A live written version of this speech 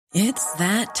It's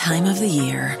that time of the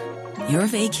year. Your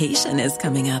vacation is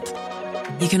coming up.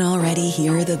 You can already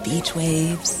hear the beach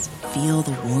waves, feel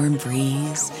the warm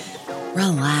breeze,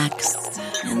 relax,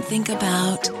 and think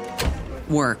about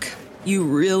work. You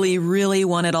really, really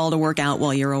want it all to work out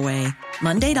while you're away.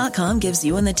 Monday.com gives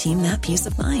you and the team that peace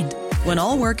of mind. When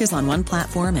all work is on one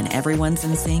platform and everyone's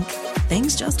in sync,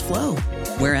 things just flow.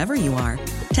 Wherever you are,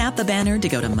 tap the banner to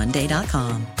go to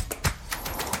Monday.com.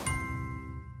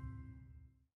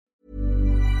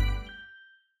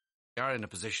 We are in a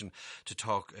position to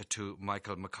talk to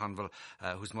Michael McConville,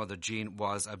 whose mother Jean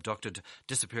was abducted,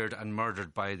 disappeared and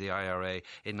murdered by the IRA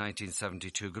in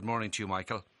 1972. Good morning to you,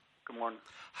 Michael. Good morning.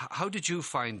 How did you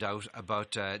find out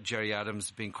about Jerry Adams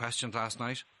being questioned last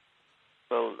night?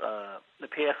 Well, the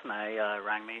PSNI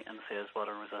rang me and says what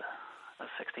there was a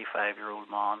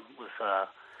 65-year-old man was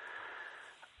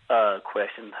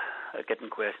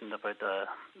getting questioned about the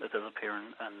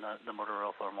disappearance and the murder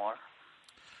of Armour.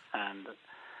 And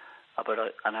about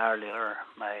an hour later,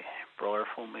 my brother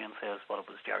phoned me and says what it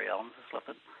was Jerry Adams has left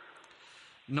it.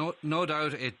 No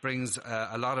doubt it brings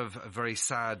a lot of very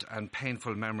sad and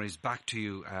painful memories back to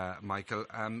you, Michael.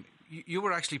 You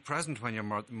were actually present when your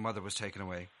mother was taken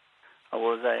away. I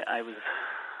was. I was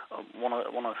one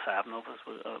of 7 of us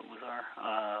was there.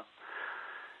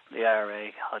 The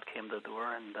IRA had came to the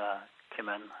door and came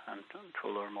in and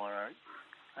told our mother out.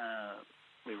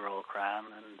 We were all crying,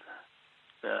 and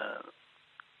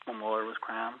my mother was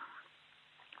crying.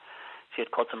 She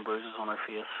had cuts and bruises on her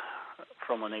face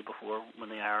from the night before when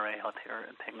the IRA had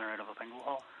taken her out of a bingo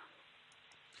hall.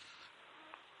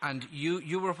 And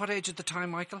you were what age at the time,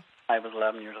 Michael? I was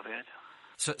 11 years of age.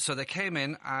 So they came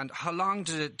in, and how long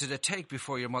did it take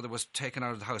before your mother was taken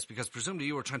out of the house? Because presumably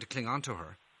you were trying to cling on to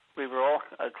her. We were all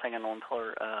clinging on to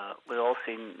her. We'd all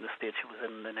seen the state she was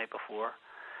in the night before.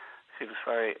 She was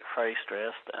very, very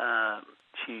stressed.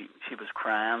 She was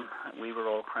crying. We were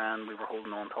all crying. We were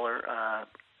holding on to her.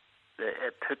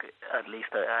 It took at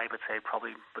least, I would say,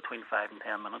 probably between 5 and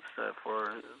 10 minutes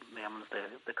for the ambulance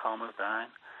to calm us down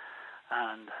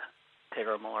and take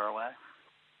our mother away.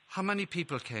 How many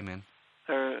people came in?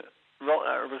 There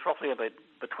was roughly about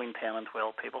between 10 and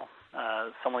 12 people.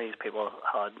 Some of these people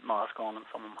had masks on and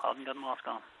some of them hadn't got masks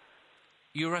on.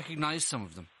 You recognised some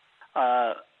of them?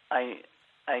 I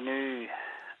knew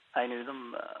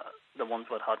them. The ones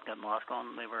that hadn't got masks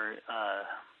on, they were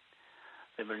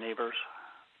neighbours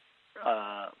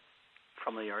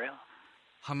from the area.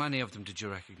 How many of them did you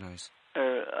recognise?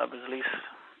 It was at least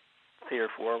 3 or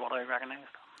 4 what I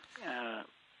recognised.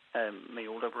 My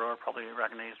older brother probably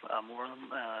recognised more of them.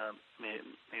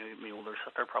 My older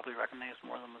sister probably recognised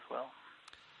more of them as well.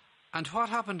 And what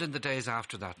happened in the days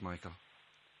after that, Michael?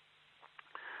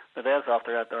 The days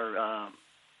after that,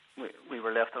 we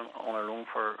were left on our own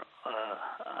for,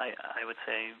 I would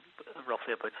say,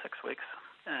 roughly about 6 weeks.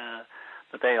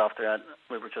 The day after that,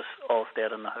 we were just all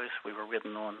stayed in the house. We were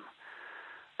waiting on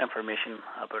information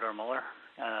about our mother.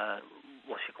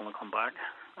 Was she going to come back?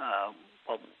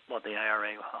 What the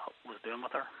IRA was doing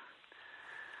with her.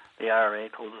 The IRA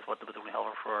told us what they would only have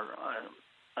her for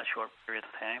a short period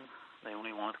of time. They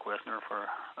only wanted to question her for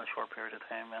a short period of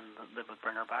time, and they would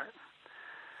bring her back.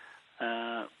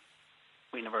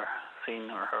 We never seen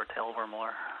or heard tell of her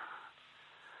more.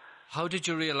 How did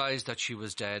you realise that she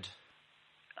was dead?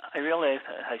 I realised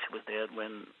how she was dead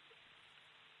when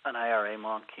an IRA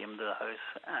man came to the house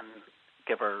and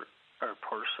gave her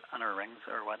purse and her rings,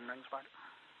 her wedding rings back.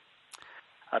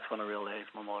 That's when I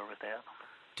realised my mother was dead.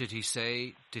 Did he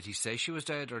say she was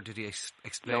dead, or did he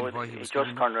explain why he was dead?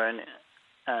 He just turned around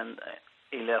and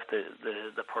he left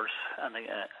the purse and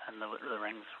the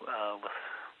rings with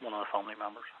one of the family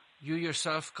members. You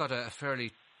yourself got a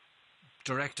fairly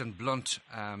direct and blunt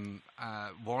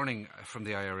warning from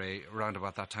the IRA around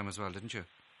about that time as well, didn't you?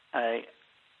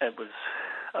 It was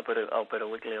about a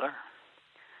week later.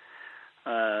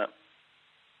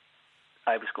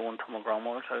 I was going to my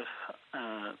grandmother's house.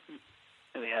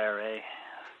 The IRA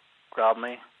grabbed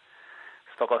me,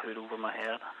 stuck a hood over my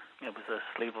head. It was a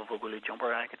sleeve of a woolly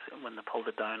jumper. When they pulled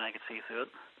it down, I could see through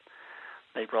it.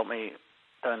 They brought me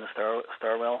down the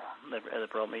stairwell. They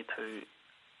brought me to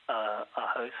a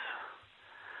house.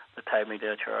 They tied me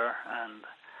to a chair and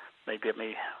they beat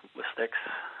me with sticks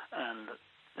and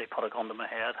they put a gun to my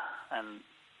head and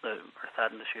they were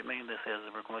threatening to shoot me. They said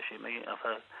they were going to shoot me if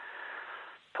I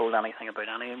told anything about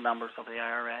any members of the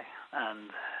IRA.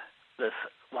 And this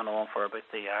went on for about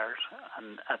 3 hours,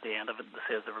 and at the end of it they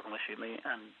said they were going to shoot me,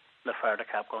 and they fired a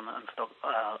cap gun and stuck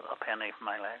a penknife in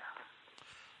my leg.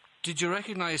 Did you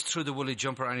recognise through the woolly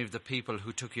jumper any of the people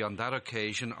who took you on that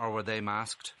occasion, or were they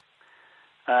masked?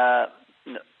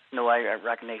 No, I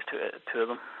recognised two of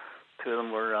them. Two of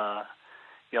them were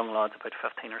young lads, about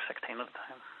 15 or 16 at the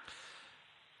time.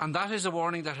 And that is a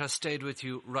warning that has stayed with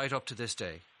you right up to this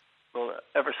day? Well,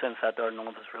 ever since that, none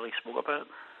of us really spoke about it.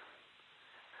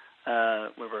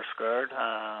 We were scared.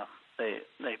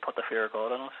 They put the fear of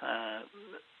God in us.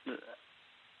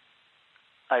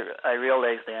 I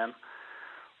realised then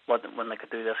when they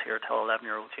could do this here till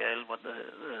 11-year-old jail, what the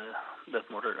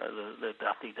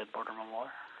deputy did murder my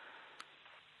mother.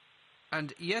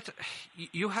 And yet,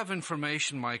 you have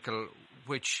information, Michael,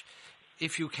 which,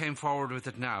 if you came forward with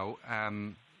it now,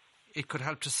 it could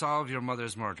help to solve your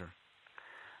mother's murder.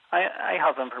 I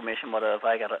have information, but if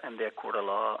I get it into a court of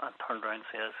law and turned around and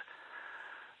says,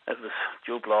 it was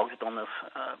Joe Bloggs done this,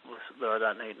 was there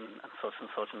that night, and such and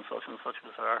such and such and such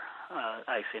was there,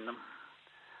 I seen them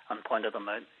and pointed them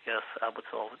out, yes, I would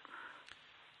solve it.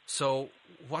 So,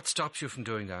 what stops you from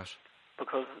doing that?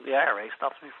 Because the IRA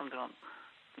stops me from doing it.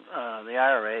 The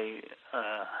IRA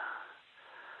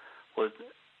would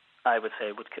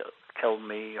kill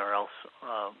me or else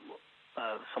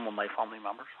some of my family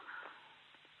members.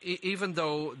 Even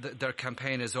though their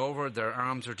campaign is over, their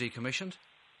arms are decommissioned?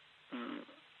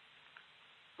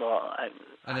 Well, I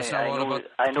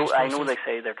know they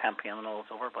say their campaign and all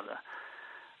is over, but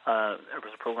there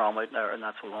was a program out there, and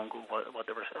not so long ago, what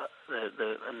they were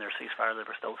in their ceasefire, they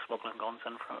were still smuggling guns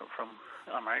in from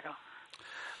America.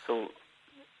 So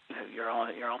your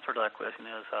answer to that question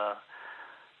is,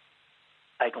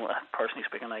 personally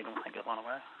speaking, I don't think it went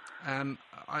away.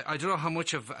 I don't know how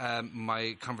much of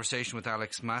my conversation with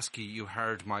Alex Maskey you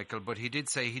heard, Michael, but he did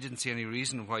say he didn't see any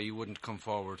reason why you wouldn't come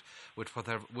forward with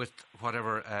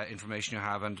whatever information you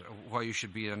have, and why you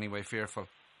should be in any way fearful.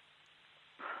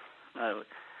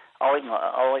 Alex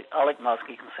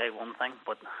Maskey can say one thing,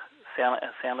 but saying it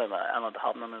and it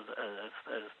happening is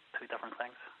two different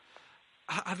things.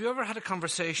 Have you ever had a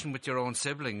conversation with your own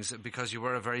siblings, because you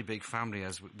were a very big family,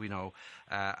 as we know,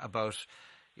 about,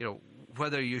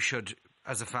 whether you should,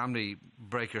 as a family,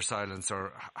 break your silence,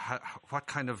 or what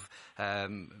kind of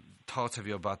thoughts have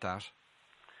you about that?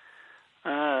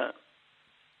 In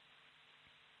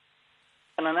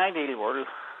an ideal world,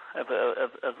 if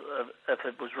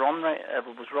it was run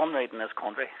right in this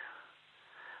country,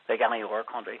 like any other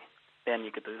country, then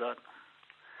you could do that.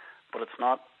 But it's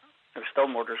not. There's still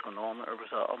murders going on. There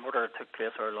was a murder that took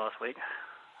place there last week.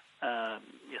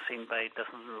 You've seen by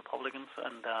dissident Republicans,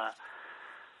 and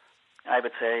I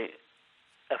would say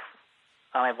if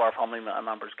any of our family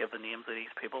members give the names of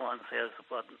these people and says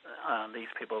what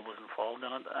these people was involved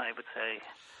in it, I would say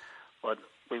what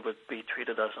we would be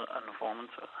treated as an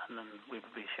informant, and then we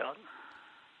would be shot.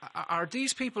 Are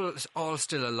these people all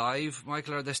still alive,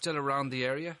 Michael? Are they still around the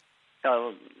area?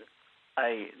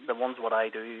 The ones what I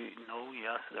do know,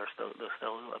 yes, they're still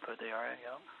about the area.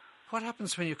 Yeah. What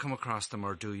happens when you come across them,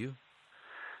 or do you?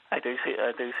 I do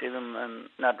see them on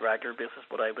not regular basis,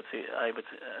 but I would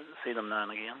see them now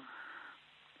and again.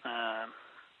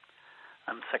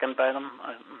 I'm sickened by them.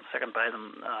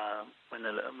 When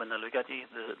they look at you,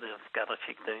 they've got a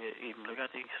cheek to even look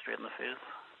at you straight in the face.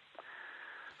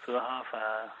 So they have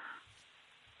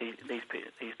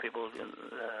these people.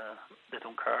 They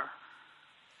don't care.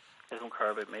 They don't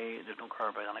care about me. They don't care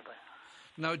about anybody.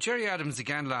 Now, Gerry Adams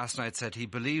again last night said he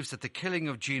believes that the killing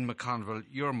of Jean McConville,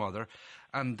 your mother,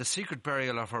 and the secret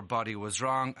burial of her body was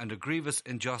wrong and a grievous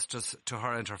injustice to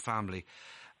her and her family.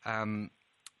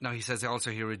 Now, he says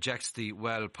also he rejects the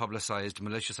well-publicised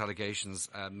malicious allegations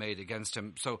made against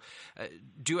him. So,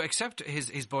 do you accept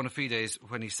his bona fides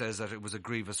when he says that it was a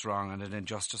grievous wrong and an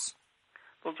injustice?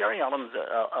 Well, Gerry Adams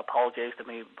apologised to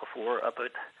me before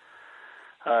about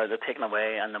the taking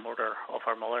away and the murder of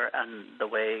our mother and the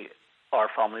way our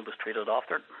family was treated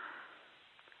after it.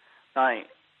 Now,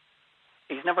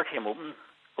 he's never came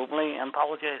openly and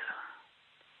apologised.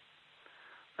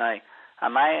 Now,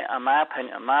 my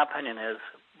opinion is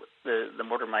the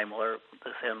murder of my mother,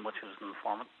 the same which was an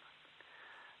informant.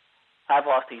 I've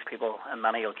asked these people on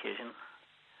many occasions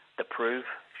to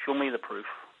show me the proof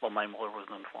that my mother was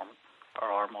an informant, or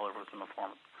our mother was an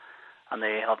informant, and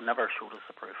they have never showed us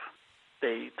the proof.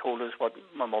 They told us what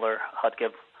my mother had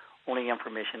given only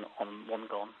information on one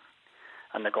gun,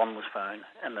 and the gun was found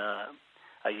in a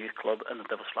youth club in the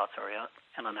Divil Slots area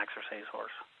in an exercise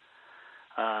horse.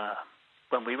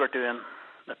 When we were doing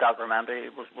the documentary,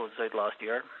 was out last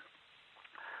year,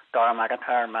 Dara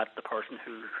McIntyre met the person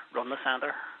who run the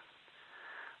centre,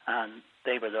 and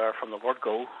they were there from the word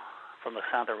go, from the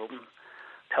centre open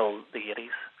till the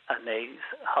 80s, and they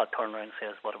had turned around and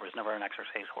says, well, it was never an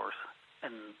exercise horse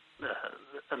in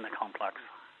the complex.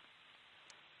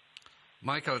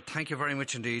 Michael, thank you very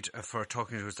much indeed for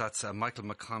talking to us. That's Michael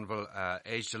McConville,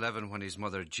 aged 11 when his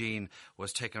mother Jean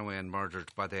was taken away and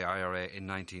murdered by the IRA in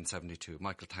 1972.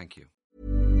 Michael, thank you.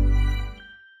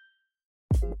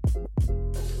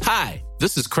 Hi,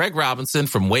 this is Craig Robinson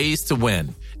from Ways to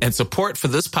Win, and support for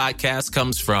this podcast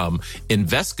comes from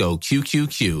Invesco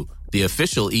QQQ, the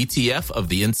official ETF of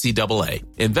the NCAA.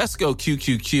 Invesco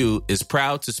QQQ is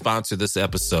proud to sponsor this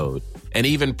episode, and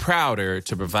even prouder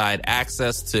to provide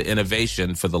access to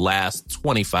innovation for the last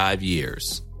 25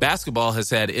 years. Basketball has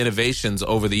had innovations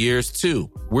over the years,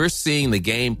 too. We're seeing the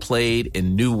game played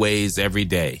in new ways every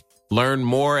day. Learn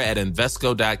more at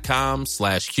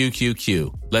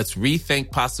Invesco.com/QQQ. Let's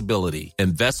rethink possibility.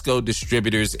 Invesco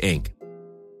Distributors, Inc.